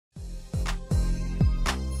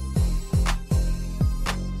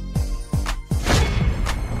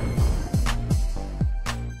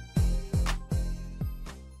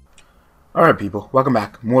Alright people, welcome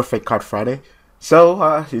back. More Fake Card Friday.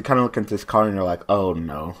 So, you kind of look at this card and you're like, oh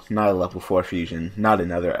no, not a level 4 fusion, not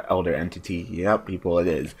another Elder Entity. Yep, people, it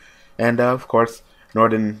is. And, of course,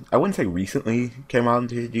 Norden, I wouldn't say recently came out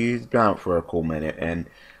into TCG, he's been out for a cool minute, and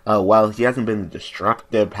while he hasn't been the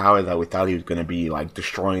destructive power that we thought he was going to be, like,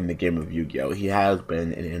 destroying the game of Yu-Gi-Oh!, he has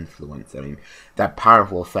been an influence. I mean, that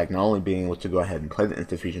powerful effect, not only being able to go ahead and play the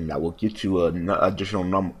instant fusion that will get you an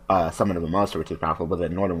additional summon of a monster, which is powerful, but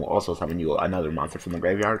then Norden will also summon you another monster from the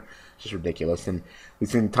graveyard. It's just ridiculous, and we've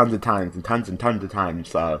seen tons of times, and tons of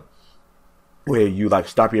times, where you like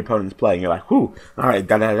stop your opponent's play and you're like, whew, alright,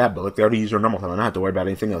 but look, they already used your normal summon, I don't have to worry about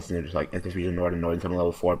anything else, and you're just like, Interfusion, Norden summon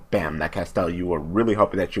level 4, bam, that Castell you were really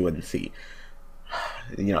hoping that you wouldn't see.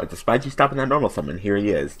 You know, despite you stopping that normal summon, here he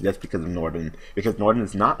is, just because of Norden. Because Norden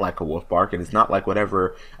is not like a Wolf Bark, and it's not like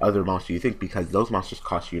whatever other monster you think, because those monsters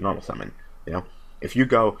cost you normal summon. You know, if you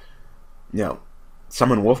go, you know,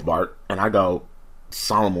 summon Wolf Bark, and I go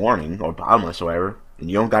Solemn Warning, or Bottomless, or whatever, and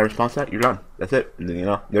you don't got a response to that, you're done. That's it. And, you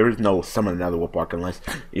know, there is no summon another Wolf Bark unless,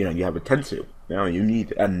 you know, you have a Tensu. You know, you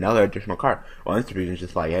need another additional card. Well, Interfusion is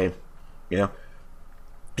just like, hey, you know,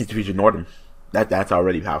 Interfusion Norden. That's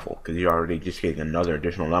already powerful because you're already just getting another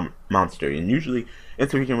additional monster. And usually,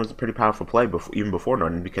 Interfusion was a pretty powerful play even before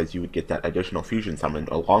Norden, because you would get that additional fusion summon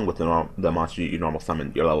along with the monster you normal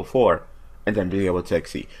summon, your level 4, and then be able to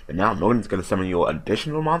exceed. But now Norden's going to summon you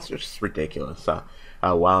additional monsters. It's ridiculous.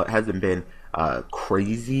 While it hasn't been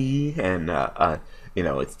crazy, and you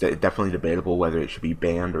know, it's definitely debatable whether it should be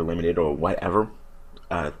banned or limited or whatever.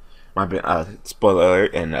 Spoiler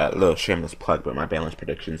alert and a little shameless plug, but my balance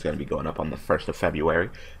prediction is going to be going up on the 1st of February.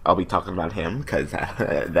 I'll be talking about him because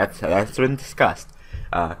that's been discussed.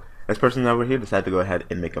 This person over here decided to go ahead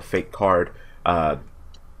and make a fake card,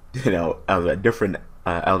 you know, of a different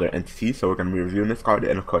Elder Entity. So we're going to be reviewing this card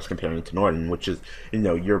and, of course, comparing it to Norden, which is, you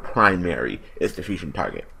know, your primary is the fusion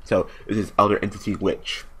target. So this is Elder Entity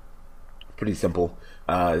Witch. Pretty simple.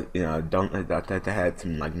 You know, that had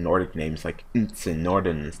some like Nordic names like Ints and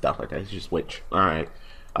Norden and stuff like that. It's just Witch. Alright.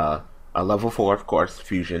 A level 4, of course,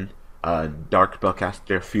 fusion. Dark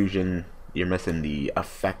Spellcaster fusion. You're missing the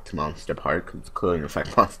effect monster part, because it's clearly an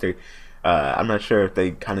effect monster. I'm not sure if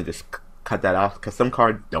they kind of just cut that off, because some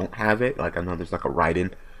cards don't have it. Like, I know there's like a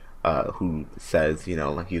Raiden who says, you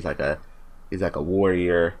know, like he's like a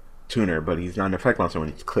warrior tuner, but he's not an effect monster when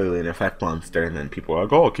he's clearly an effect monster. And then people are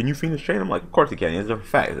like, oh, can you Phoenix Chain? I'm like, of course he can. He has an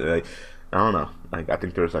effect. Like, I don't know. Like, I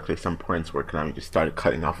think there was actually some prints where Konami just started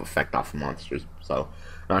cutting off effect off of monsters. So,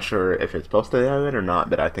 not sure if it's supposed to have it or not,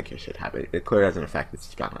 but I think it should have it. It clearly has an effect. It's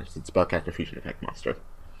Spellcaster. It's Spellcaster Fusion Effect Monster.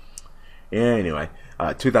 Yeah, anyway,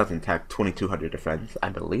 2000 attack, 2200 defense. I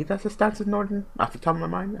believe that's the stats of Norden, off the top of my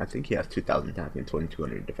mind. I think he has 2000 attack and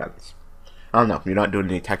 2200 defense. I don't know. You're not doing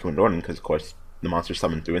any attacking with Norden because, of course, the monster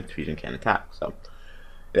summoned through Interfusion can't attack. So,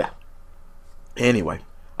 yeah. Anyway,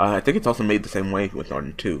 I think it's also made the same way with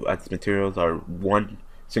Norden too. Its materials are 1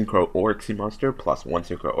 Synchro or Xyz monster plus 1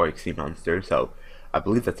 Synchro or Xyz monster. So, I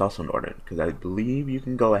believe that's also Norden, because I believe you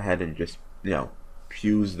can go ahead and just, you know,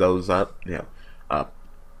 fuse those up, you know,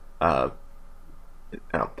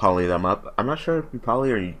 poly them up. I'm not sure if you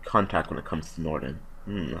poly or you contact when it comes to Norden.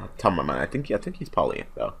 I'll tell my mind. I think he's poly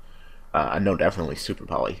though. I know definitely Super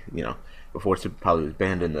Poly. You know, before Super Poly was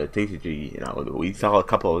banned in the TCG, you know, we saw a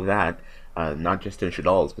couple of that. Not just in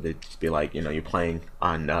Shaddolls, but it'd just be like, you know, you're playing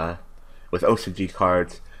on with OCG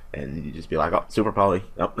cards, and you just be like, oh, Super Poly,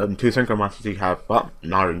 oh, 2 Synchro monsters you have, well,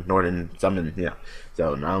 Norden summon, yeah.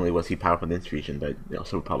 So not only was he powerful in this region, but, you know,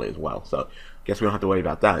 Super Poly as well. So guess we don't have to worry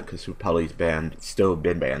about that, because Super Poly's banned, still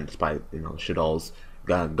been banned, despite, you know, Shaddolls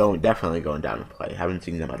definitely going down in play. Haven't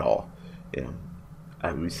seen them at all. You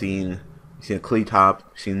know, we've seen a Cleatop,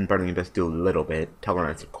 we've seen Burning Abyss do a little bit,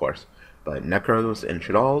 Tolerance, of course. But Necros and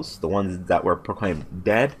Shaddolls, the ones that were proclaimed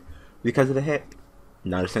dead because of the hit,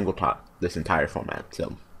 not a single top this entire format.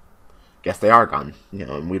 So, guess they are gone. You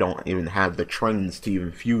know, and we don't even have the trains to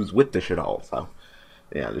even fuse with the Shaddolls. So,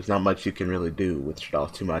 yeah, there's not much you can really do with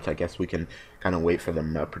Shaddolls too much. I guess we can kind of wait for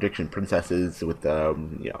them prediction princesses with the,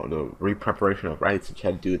 you know, the re-preparation of rights, which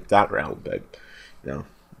had to do with that realm. But, you know,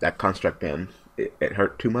 that construct ban, it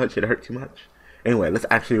hurt too much. It hurt too much. Anyway, let's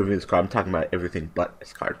actually review this card. I'm talking about everything but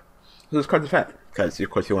this card. So this card's effect, because of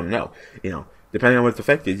course you want to know, you know, depending on what its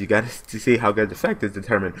effect is, you got to see how good the effect is,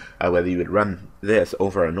 determine whether you would run this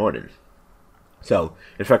over a Norden. So,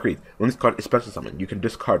 in effect reads, when this card is special summoned, you can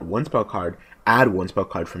discard 1 spell card, add 1 spell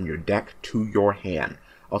card from your deck to your hand.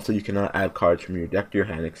 Also, you cannot add cards from your deck to your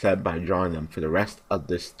hand except by drawing them for the rest of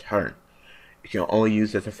this turn. You can only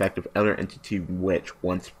use this effect of Elder Entity Witch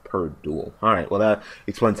once per duel. Alright, well that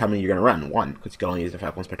explains how many you're gonna run. One, because you can only use the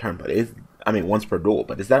effect once per turn, but once per duel.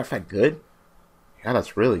 But is that effect good? Yeah,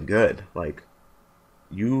 that's really good. Like,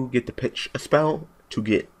 you get to pitch a spell to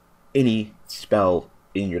get any spell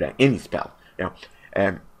in your deck. Any spell. You know?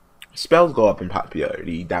 And spells go up in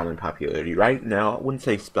popularity, down in popularity. Right now, I wouldn't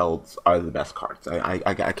say spells are the best cards.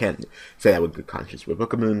 I can't say that with good conscience. With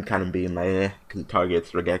Book of Moon kind of being like, because it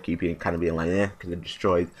targets, Regeki being kind of being like, because it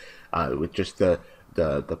destroys. With just the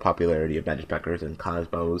popularity of Magic Speckers and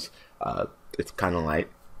Cosmos, it's kind of like,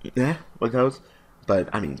 with those. But,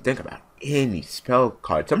 I mean, think about it. Any spell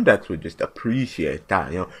card. Some decks would just appreciate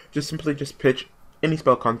that, just simply just pitch any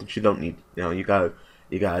spell card that you don't need. You got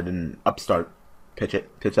an Upstart.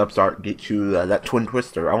 Pitch Upstart, get you that Twin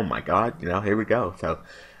Twister. Oh my god, here we go. So,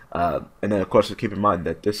 and then of course keep in mind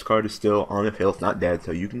that this card is still on the field, it's not dead,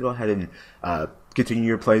 so you can go ahead and continue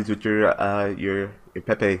your plays with your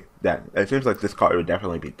Pepe deck. It seems like this card would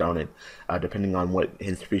definitely be thrown in, depending on what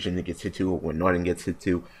Institution it gets hit to, or what Northern gets hit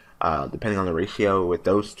to, depending on the ratio with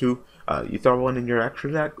those two. You throw one in your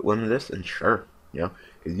extra deck, one of this, and sure, you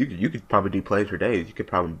could probably do plays for days. You could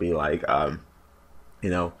probably be like,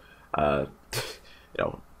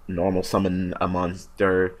 normal summon a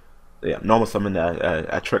monster, normal summon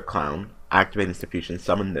a trick clown, activate Institution,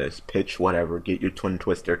 summon this, pitch whatever, get your Twin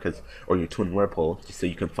Twister, or your Twin Whirlpool, just so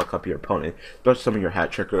you can fuck up your opponent. Special summon your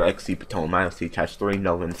Hat Trick or XC Patone Miles, attach 3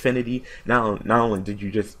 Nova Infinity. Not only did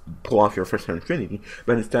you just pull off your first turn Infinity,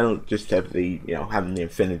 but instead of just having the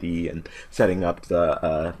Infinity and setting up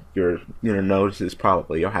the your notices,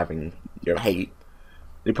 probably you're having your hate.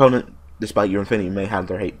 The opponent, despite your Infinity, may have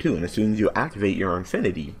their hate too, and as soon as you activate your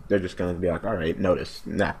Infinity, they're just going to be like, alright, notice,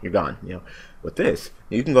 nah, you're gone. With this,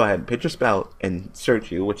 you can go ahead and pitch your spell and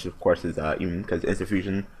search you, which of course is even, because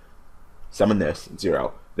Institution, summon this,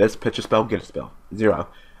 0. This, pitch a spell, get a spell, 0.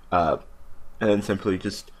 And then simply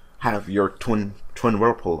just have your Twin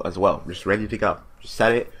Whirlpool as well, just ready to go. Just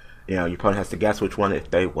set it. Your opponent has to guess which one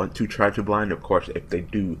if they want to try to blind. Of course, if they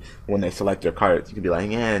do, when they select their cards, you can be like,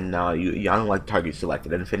 no, I don't like the target you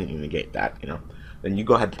selected. Infinity negate that, Then you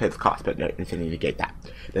go ahead and pay the cost, but Infinity negate that.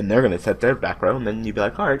 Then they're going to set their back row, and then you'd be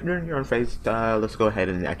like, alright, you're on phase, let's go ahead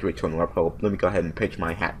and activate Twin Whirlpool. Let me go ahead and pitch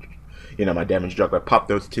my hat. My damage juggler, pop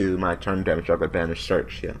those two, my turn damage juggler, banish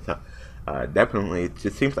search. So, definitely, it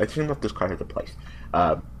seems like this card has a place.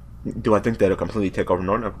 Do I think that it'll completely take over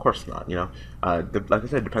Norton? Of course not. Like I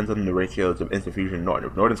said, it depends on the ratios of Institution and Norton.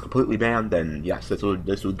 If Norton's completely banned, then yes, this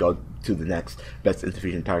would go to the next best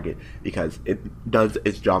Institution target, because it does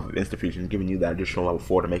its job of Institution, giving you that additional level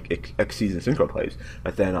 4 to make X-Season Synchro plays,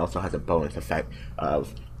 but then also has a bonus effect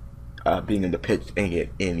of being in the pitch and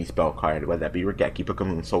get any spell card, whether that be Regeki, Book of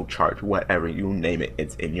Moon, Soul Charge, whatever, you name it,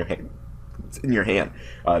 it's in your hand. It's in your hand,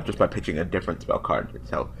 just by pitching a different spell card.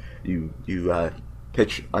 So you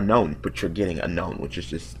pitch unknown, but you're getting unknown, which is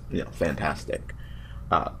just fantastic.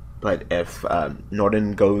 But if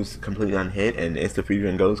Norton goes completely unhit and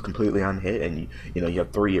Insta-Fusion goes completely unhit, and you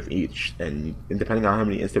have 3 of each, and depending on how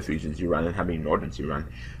many Insta-Fusions you run and how many Nortons you run,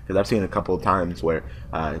 because I've seen a couple of times where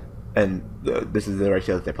this is the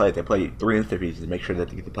ratio that they play. They play 3 Insta-Fusions to make sure that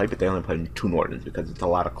they get to play, but they only play 2 Nortons because it's a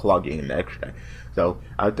lot of clogging in the extra. So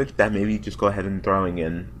I would think that maybe just go ahead and throwing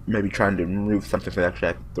in, maybe trying to remove something from the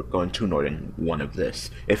extra, going 2 Norton, 1 of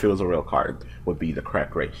this, if it was a real card, would be the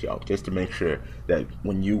correct ratio, just to make sure that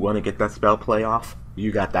when you want to get that spell play off,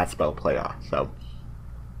 you got that spell play off. So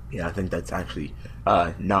yeah, I think that's actually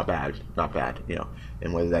not bad,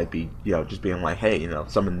 and whether that be, just being like, hey,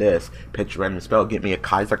 summon this, pitch a random spell, get me a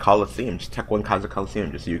Kaiser Coliseum, just tech 1 Kaiser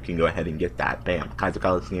Coliseum, just so you can go ahead and get that, bam, Kaiser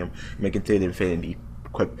Coliseum, make it to the Infinity,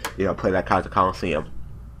 quick, play that Kaiser Coliseum.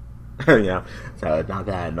 So not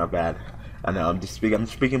bad. I know I'm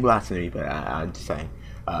speaking blasphemy, but I'm just saying,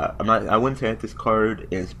 I wouldn't say that this card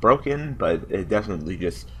is broken, but it definitely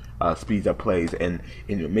just speeds up plays, and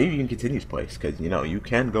maybe even continues plays, because you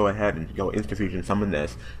can go ahead and go Insta-Fusion, summon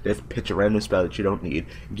this, just pitch a random spell that you don't need,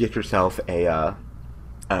 get yourself an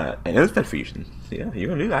Insta-Fusion. Yeah, you're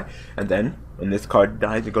gonna do that, and then when this card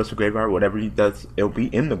dies, it goes to graveyard. Whatever he does, it'll be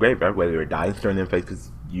in the graveyard, whether it dies during the phase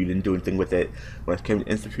because you didn't do anything with it when it came to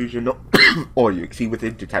Insta-Fusion, or you exceed with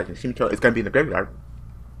it to type it's gonna be in the graveyard.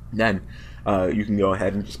 Then you can go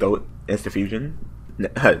ahead and just go Insta-Fusion,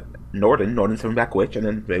 Norton summon back Witch, and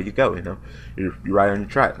then there you go. You're right on your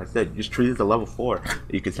track. Like I said, just treat it as a level 4.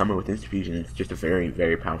 You can summon with Insta-Fusion. It's just a very,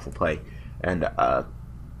 very powerful play, and I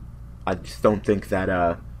just don't think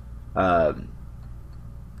that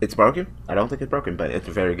it's broken. I don't think it's broken, but it's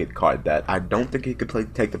a very good card that I don't think it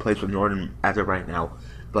could take the place with Norton as of right now.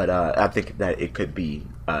 But I think that it could be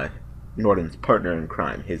Norton's partner in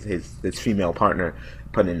crime, his female partner,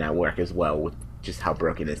 putting in that work as well with just how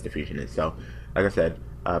broken his diffusion is. So, like I said,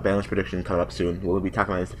 balance prediction coming up soon. We'll be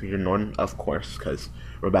talking about his diffusion, Norton, of course, because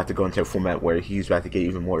we're about to go into a format where he's about to get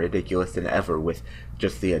even more ridiculous than ever with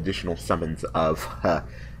just the additional summons of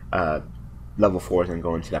level 4s and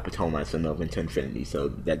going to that Patone Sylvan to infinity. So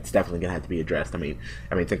that's definitely gonna have to be addressed. I mean,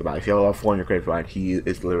 think about it. If you have a level 4 in your graveyard, he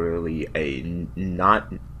is literally a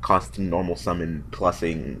not costing normal summon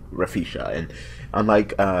plussing Rafisha, and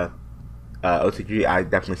unlike OTG, I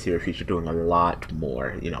definitely see Rafisha doing a lot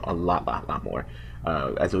more. You know, a lot more.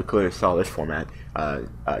 As we clearly saw this format,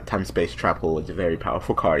 Time Space Trap Hole is a very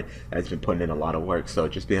powerful card that's been putting in a lot of work. So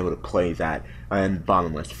just being able to play that and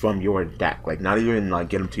bottomless from your deck, like not even like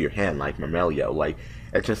get them to your hand like Mamelio, like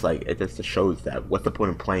it's just like it just shows that what's the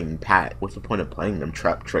point of playing Pat? What's the point of playing them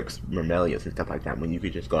Trap Tricks, Mamelias and stuff like that when you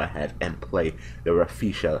could just go ahead and play the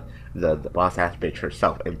Rafisha, the boss ass bitch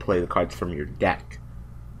herself, and play the cards from your deck.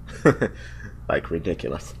 Like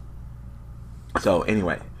ridiculous. So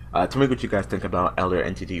anyway. Tell me what you guys think about Elder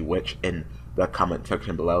Entity Witch in the comment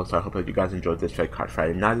section below. So I hope that you guys enjoyed this Fake Card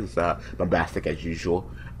Friday. Not as bombastic as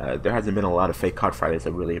usual. There hasn't been a lot of Fake Card Fridays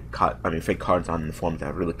that really fake cards on the forums that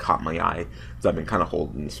have really caught my eye. So I've been kind of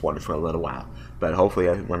holding this one for a little while. But hopefully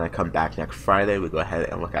when I come back next Friday, we go ahead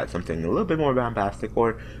and look at something a little bit more bombastic,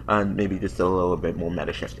 or maybe just a little bit more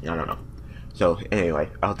meta shifting. I don't know. So anyway,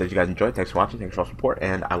 I hope that you guys enjoyed. Thanks for watching. Thanks for all support.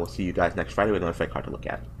 And I will see you guys next Friday with another Fake Card to look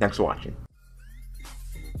at. Thanks for watching.